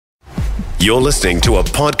You're listening to a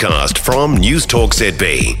podcast from News Talk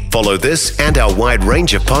ZB. Follow this and our wide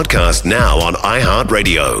range of podcasts now on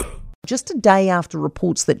iHeartRadio. Just a day after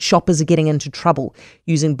reports that shoppers are getting into trouble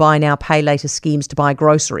using buy now, pay later schemes to buy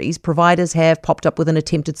groceries, providers have popped up with an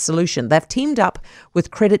attempted solution. They've teamed up with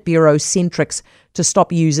credit bureau Centrix to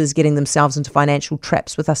stop users getting themselves into financial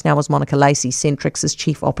traps. With us now is Monika Lacey, Centrix's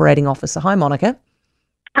Chief Operating Officer. Hi, Monika.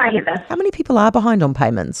 Hi, Heather. How many people are behind on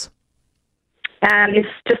payments? There's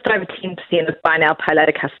just over 10% of buy now, pay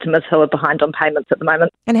later customers who are behind on payments at the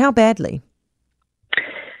moment. And how badly?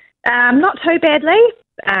 Not too badly,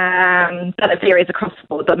 but it varies across the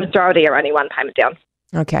board. The majority are only one payment down.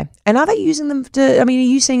 Okay. And are they using them are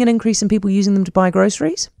you seeing an increase in people using them to buy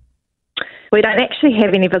groceries? We don't actually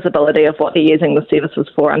have any visibility of what they're using the services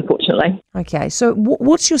for, unfortunately. Okay. So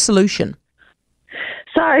what's your solution?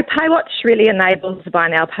 So PayWatch really enables the buy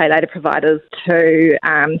now, pay later providers to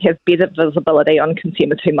have better visibility on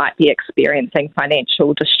consumers who might be experiencing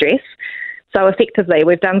financial distress. So effectively,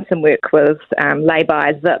 we've done some work with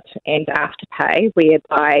Lay-By, Zip and Afterpay,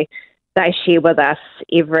 whereby they share with us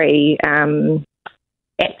every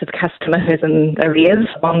active customer who's in arrears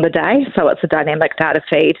on the day. So it's a dynamic data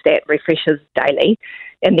feed that refreshes daily.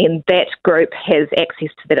 And then that group has access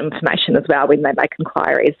to that information as well when they make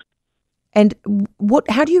inquiries. And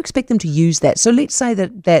how do you expect them to use that? So let's say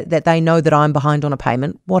that they know that I'm behind on a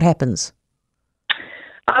payment. What happens?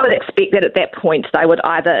 I would expect that at that point they would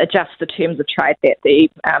either adjust the terms of trade that the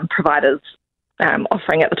provider's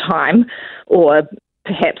offering at the time, or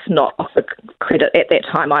perhaps not offer credit at that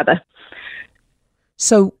time either.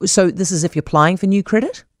 So this is if you're applying for new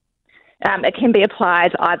credit? It can be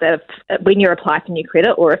applied either when you apply for new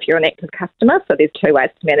credit or if you're an active customer. So there's two ways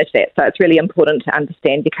to manage that. So it's really important to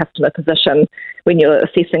understand your customer position when you're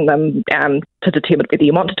assessing them to determine whether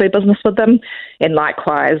you want to do business with them. And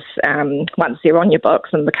likewise, once they're on your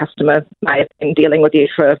books and the customer may have been dealing with you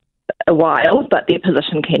for a while, but their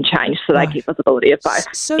position can change, so they get visibility of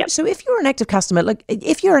both. So if you're an active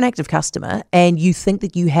customer, and you think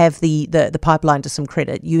that you have the pipeline to some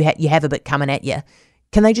credit, you have a bit coming at you,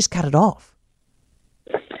 can they just cut it off?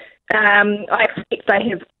 I expect they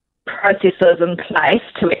have processes in place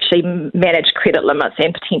to actually manage credit limits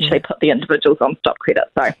and potentially put the individuals on stop credit.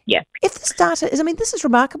 So, yeah. If this data this is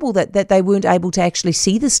remarkable that they weren't able to actually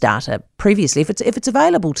see this data previously. If it's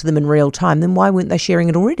available to them in real time, then why weren't they sharing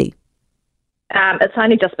it already? It's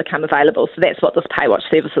only just become available, so that's what this PayWatch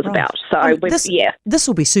service is about. So, this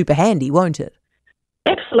will be super handy, won't it?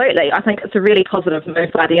 Absolutely. I think it's a really positive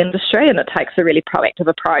move by the industry, and it takes a really proactive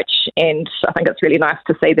approach, and I think it's really nice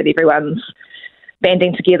to see that everyone's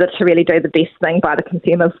banding together to really do the best thing by the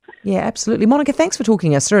consumers. Yeah, absolutely. Monika, thanks for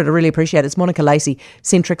talking us through it. I really appreciate it. It's Monika Lacey,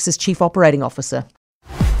 Centrix's Chief Operating Officer.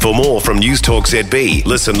 For more from News Talk ZB,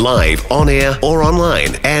 listen live, on air or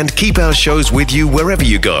online, and keep our shows with you wherever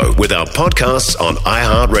you go with our podcasts on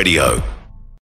iHeartRadio.